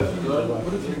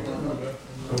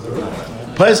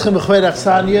Paschim B'chvei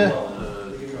Achsanya.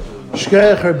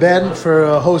 Shkeich Ben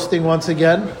for hosting once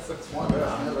again.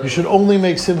 You should only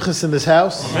make simchas in this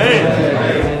house.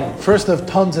 First of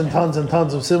tons and tons and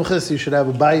tons of simchas, you should have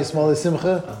a bayis malei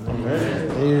simcha.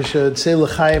 And you should say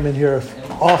l'chaim in here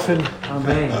often.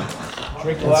 Amen.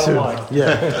 Drink a lot of wine.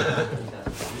 Yeah.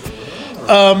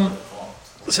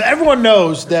 So everyone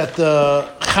knows that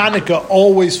Hanukkah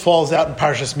always falls out in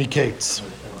Parshas Miketz.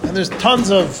 And there's tons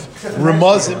of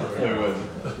remuzim.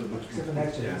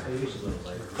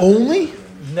 Only?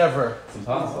 Never. It's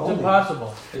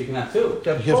impossible. You can have two.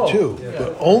 You have two,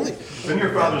 but only. It's in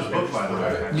your father's book, by the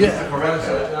way.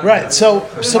 Yeah. Right. So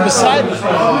beside. You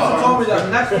told me that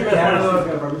next year,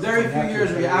 very few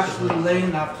years, we actually lay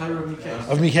in that Torah of Miketz.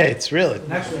 Of Miketz, really?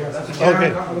 Next year. That's a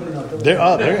Okay.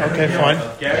 Okay, fine.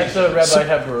 That's a Rabbi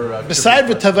Heber. Beside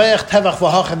with Taveach, Tevach,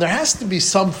 V'hachan, there has to be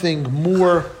something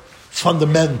more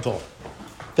fundamental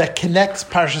that connects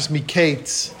Parshas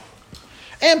Miketz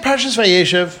and Parshas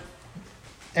Vayeshev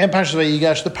and Parshas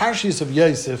Vayigash, the Parshas of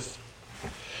Yosef,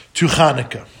 to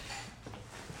Hanukkah.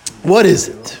 What is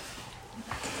it?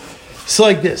 So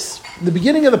like this. In the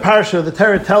beginning of the Parsha, the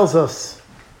Torah tells us,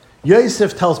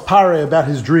 Yosef tells Paroi about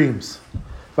his dreams.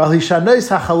 V'alishanois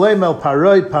hachalem el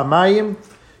Paroi pamayim,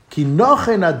 ki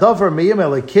nochen adavar me'im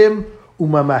elikim,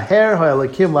 umamaher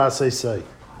ha'elikim la'aseisai.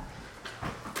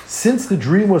 Since the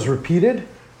dream was repeated,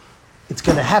 it's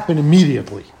going to happen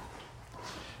immediately.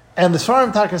 And the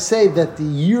Sfarim Taka say that the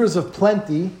years of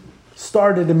plenty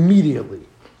started immediately.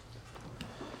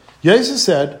 Yosef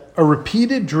said, a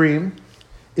repeated dream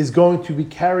is going to be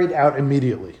carried out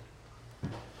immediately.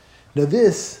 Now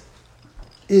this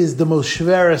is the most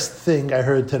shverest thing I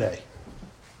heard today.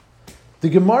 The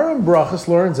Gemara in Brachos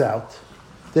learns out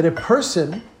that a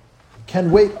person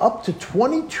can wait up to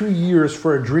 22 years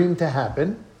for a dream to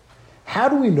happen. How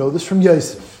do we know this from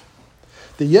Yosef?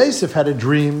 The Yosef had a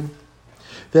dream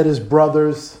that his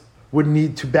brothers would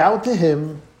need to bow to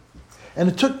him, and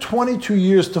it took 22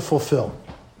 years to fulfill.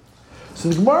 So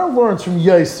the Gemara learns from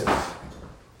Yosef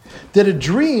that a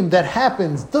dream that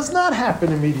happens does not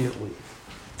happen immediately,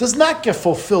 does not get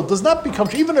fulfilled, does not become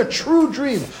even a true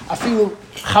dream. I feel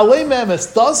Chalei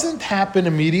Memes doesn't happen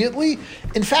immediately.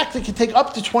 In fact, it can take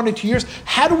up to 22 years.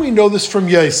 How do we know this from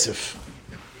Yosef?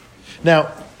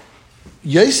 Now,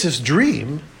 Yosef's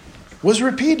dream was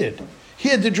repeated. He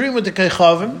had the dream with the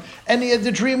Keichavim, and he had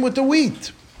the dream with the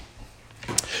wheat.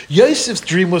 Yosef's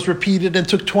dream was repeated and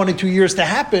took 22 years to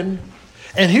happen.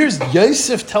 And here's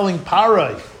Yosef telling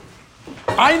Paroi,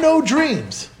 I know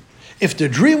dreams. If the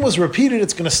dream was repeated,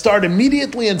 it's going to start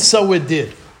immediately, and so it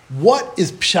did. What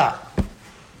is Pshat?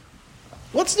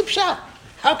 What's the Pshat?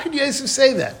 How could Yosef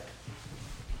say that?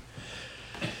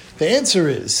 The answer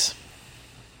is,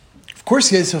 of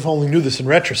course Yosef only knew this in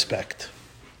retrospect,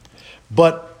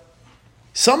 but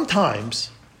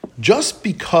sometimes, just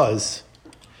because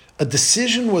a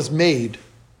decision was made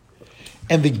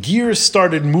and the gears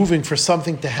started moving for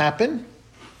something to happen,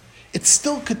 it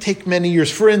still could take many years.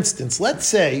 For instance, let's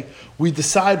say we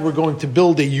decide we're going to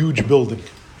build a huge building.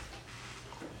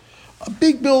 A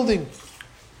big building.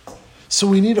 So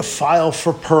we need to file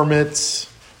for permits.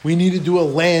 We need to do a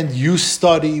land use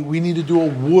study. We need to do a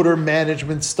water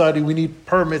management study. We need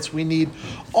permits. We need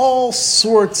all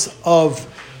sorts of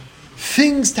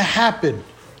things to happen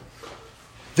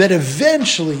that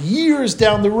eventually, years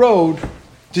down the road,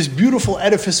 this beautiful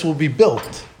edifice will be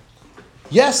built.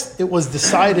 Yes, it was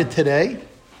decided today.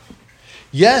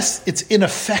 Yes, it's in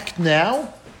effect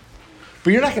now,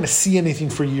 but you're not going to see anything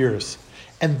for years.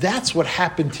 And that's what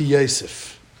happened to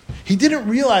Yosef. He didn't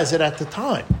realize it at the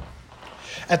time.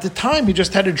 At the time, he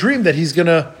just had a dream that he's going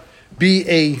to be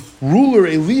a ruler,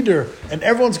 a leader, and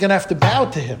everyone's going to have to bow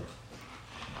to him.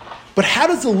 But how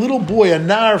does a little boy, a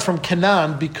Nar from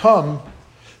Canaan, become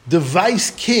the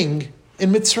vice king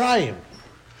in Mitzrayim?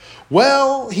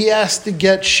 Well, he has to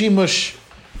get Shemush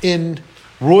in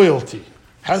royalty.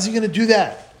 How's he going to do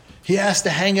that? He has to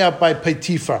hang out by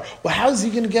Potiphar. Well, how is he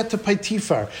going to get to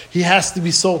Potiphar? He has to be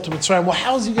sold to Mitzrayim. Well,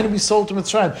 how is he going to be sold to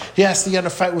Mitzrayim? He has to get in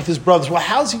a fight with his brothers. Well,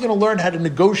 how is he going to learn how to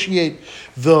negotiate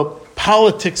the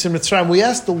politics in Mitzrayim? Well, he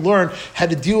has to learn how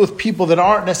to deal with people that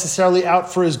aren't necessarily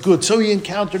out for his good. So he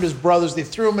encountered his brothers. They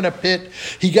threw him in a pit.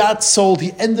 He got sold.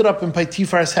 He ended up in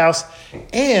Potiphar's house.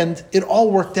 And it all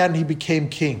worked out and he became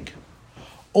king.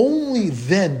 Only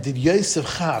then did Yosef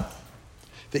chab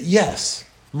that yes,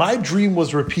 my dream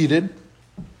was repeated.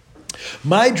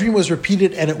 My dream was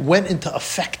repeated and it went into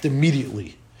effect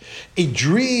immediately. A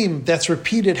dream that's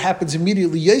repeated happens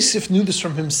immediately. Yosef knew this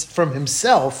from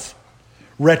himself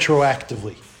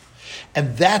retroactively.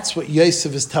 And that's what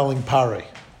Yosef is telling Paroi.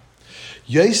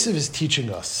 Yosef is teaching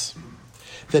us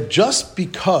that just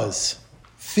because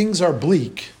things are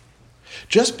bleak,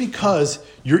 just because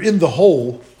you're in the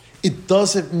hole, it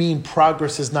doesn't mean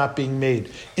progress is not being made.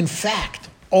 In fact,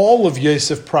 all of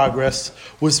Yosef's progress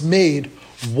was made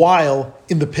while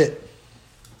in the pit.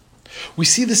 We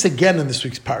see this again in this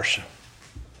week's parsha.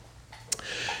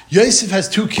 Yosef has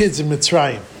 2 kids in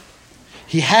Mitzrayim.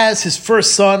 He has his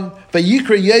first son,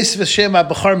 Vayikra Yosef Hashem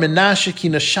HaBachar Menashe Ki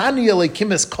Nashani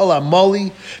Elokim Es Kol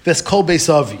Amoli Ves Kol Beis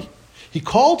Avi. He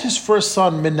called his first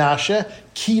son Menashe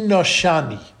Ki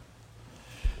Nashani.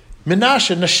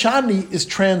 Menashe, Nashani is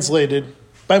translated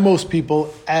by most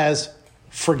people as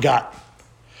forgot.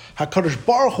 HaKadosh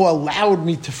Baruch Hu allowed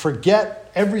me to forget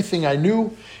everything I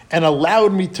knew and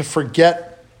allowed me to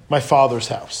forget my father's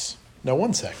house. Now,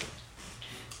 1 second.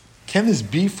 Can this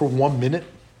be for 1 minute?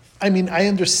 I mean, I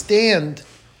understand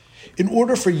in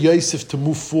order for Yosef to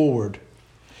move forward,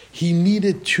 he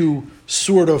needed to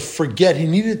sort of forget. He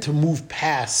needed to move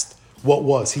past what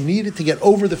was. He needed to get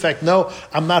over the fact, no,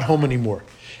 I'm not home anymore.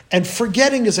 And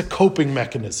forgetting is a coping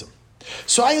mechanism.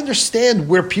 So I understand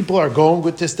where people are going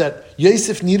with this, that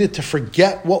Yosef needed to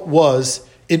forget what was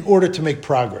in order to make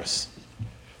progress.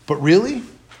 But really?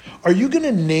 Are you going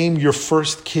to name your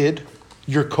first kid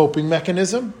your coping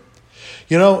mechanism?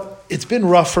 You know, it's been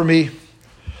rough for me.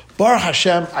 Baruch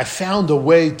Hashem, I found a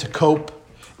way to cope,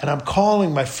 and I'm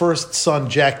calling my first son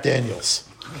Jack Daniels,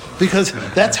 because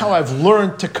that's how I've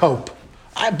learned to cope.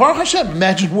 Baruch Hashem,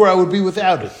 imagine where I would be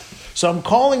without it. So I'm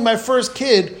calling my first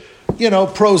kid,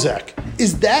 Prozac.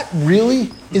 Is that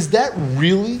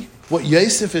really what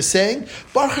Yosef is saying?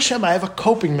 Baruch Hashem, I have a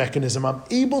coping mechanism. I'm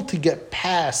able to get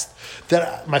past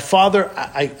that. My father,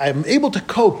 I'm able to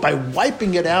cope by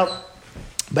wiping it out,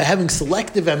 by having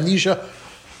selective amnesia,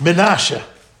 Menashe,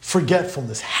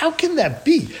 forgetfulness. How can that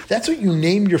be? That's what you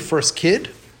name your first kid?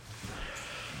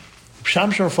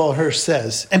 Shamshon Raphael Hirsch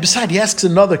says, and besides, he asks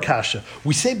another kasha.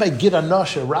 We say by Gid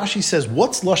Hanashe, Rashi says,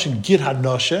 what's Lashon Gid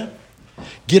Hanashe?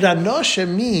 Gid Hanashe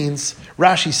means,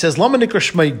 Rashi says, Lama nikra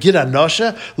shmei Gid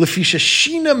Hanashe, lefi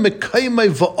sheshina mekaymei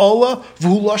va'ola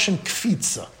v'hu Lashon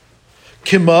kfitza.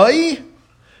 Kimai,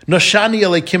 nashani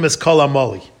eleikim es kol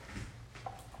amali.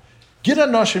 Gid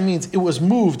Hanashe means it was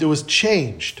moved, it was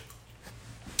changed.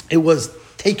 It was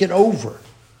taken over.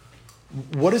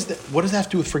 What does that have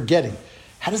to do with forgetting?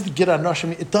 How does the Gid Hanashe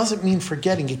mean? It doesn't mean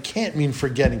forgetting. It can't mean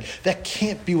forgetting. That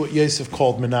can't be what Yosef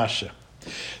called Menashe.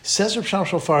 Says Reb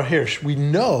Shamshon Raphael Hirsch, we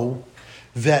know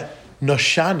that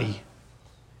Nashani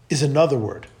is another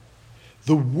word.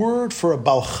 The word for a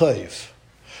Bal Chayv,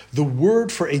 the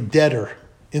word for a debtor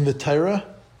in the Torah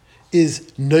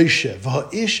is Noishe.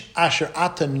 V'ha'ish asher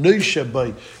ata Noishe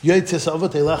by Yotzes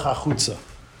avot elecha achutza.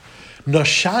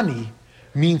 Nashani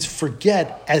means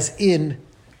forget, as in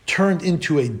turned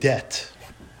into a debt.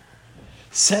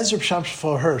 Says Reb Shamshon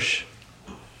Raphael Hirsch,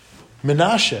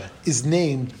 Menashe is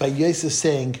named by Yosef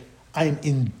saying, I'm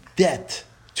in debt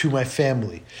to my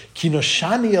family. Ki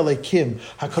noshani eleikim,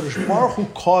 HaKadosh Baruch Hu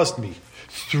caused me,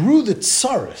 through the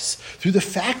tsaris, through the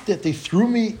fact that they threw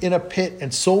me in a pit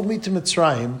and sold me to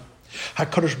Mitzrayim,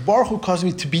 HaKadosh Baruch Hu caused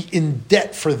me to be in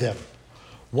debt for them.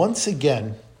 Once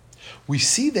again, we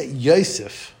see that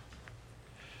Yosef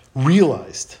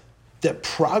realized that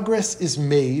progress is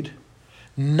made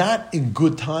not in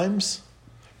good times,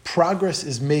 progress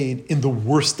is made in the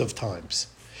worst of times.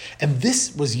 And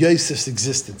this was Yosef's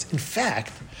existence. In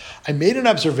fact, I made an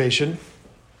observation.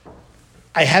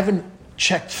 I haven't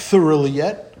checked thoroughly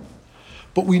yet,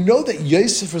 but we know that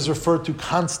Yosef is referred to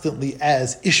constantly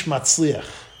as Ish Matzliach.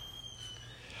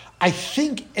 I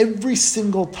think every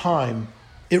single time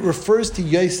it refers to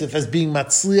Yosef as being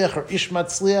Matzliach or Ish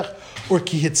Matzliach or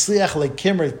Ki Hitzliach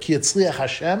Leikim or Ki Hitzliach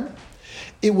Hashem,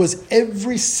 it was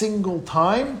every single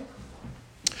time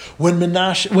when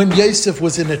Yosef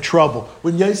was in a trouble,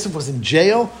 when Yosef was in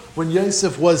jail, when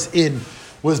Yosef was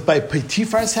by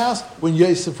Potiphar's house, when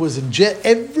Yosef was in jail,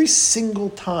 every single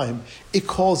time it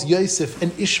calls Yosef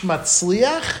an Ish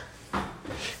Matzliach,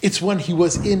 it's when he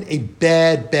was in a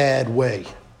bad way.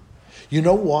 You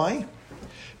know why?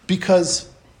 Because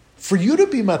for you to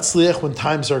be Matzliach when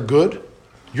times are good,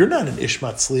 you're not an Ish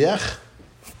Matzliach.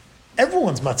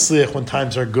 Everyone's Matzliach when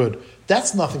times are good.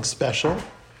 That's nothing special.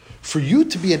 For you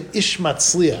to be an Ish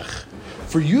Matzliach,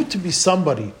 for you to be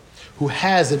somebody who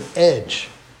has an edge,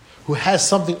 who has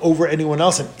something over anyone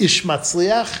else, an Ish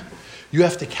Matzliach, you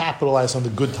have to capitalize on the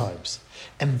good times.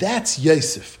 And that's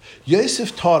Yosef.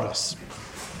 Yosef taught us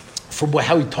from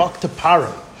how he talked to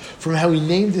Paro, from how he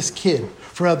named his kid,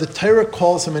 from how the Torah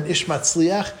calls him an Ish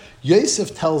Matzliach.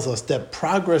 Yosef tells us that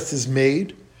progress is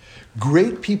made.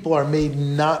 Great people are made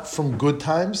not from good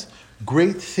times.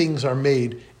 great things are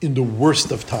made in the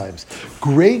worst of times.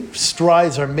 Great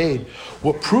strides are made.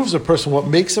 What proves a person, what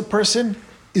makes a person,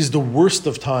 is the worst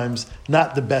of times,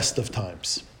 not the best of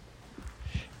times.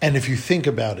 And if you think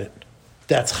about it,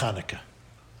 that's Hanukkah.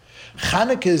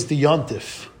 Hanukkah is the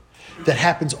yontif that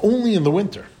happens only in the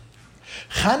winter.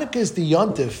 Hanukkah is the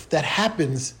yontif that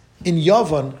happens in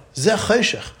Yavan, ze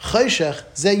chayshech.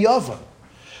 Chayshech, ze Yavan.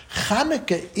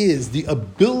 Hanukkah is the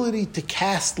ability to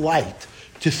cast light,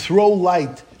 to throw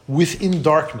light within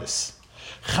darkness.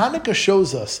 Hanukkah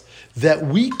shows us that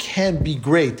we can be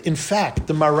great. In fact,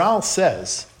 the Maral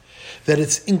says that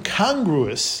it's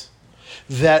incongruous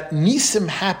that Nisim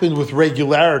happened with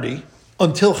regularity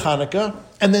until Hanukkah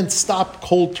and then stopped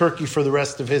cold turkey for the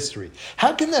rest of history.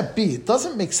 How can that be? It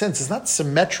doesn't make sense. It's not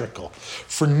symmetrical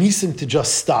for Nisim to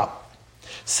just stop.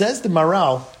 Says the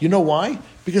Maral, you know why?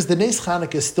 Because the Nes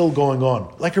Hanukkah is still going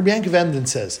on. Like Rabbi Yankov Emden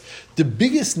says, the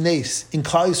biggest Nes in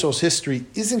Klal Yisrael's history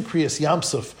isn't Kriyas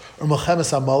Yamsuf or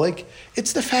Milchemes Amalek.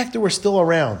 It's the fact that we're still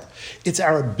around. It's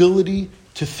our ability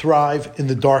to thrive in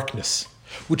the darkness,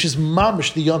 which is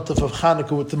mamish the Yontef of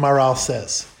Hanukkah, what the Maral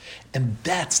says. And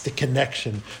that's the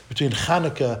connection between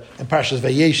Hanukkah and Parshas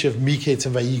Vayeshev, Miketz,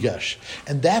 and Vayigash.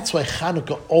 And that's why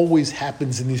Hanukkah always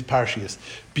happens in these Parshias.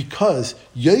 Because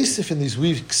Yosef in these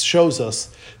weeks shows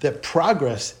us that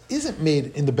progress isn't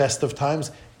made in the best of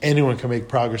times. Anyone can make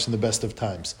progress in the best of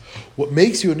times. What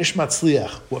makes you a Nishmat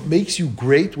Tzliach, what makes you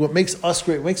great, what makes us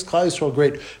great, what makes Klal Yisrael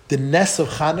great, the Ness of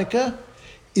Hanukkah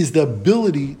is the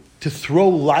ability to throw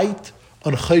light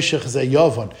on Chayshech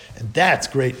Zayavan. And that's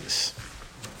greatness.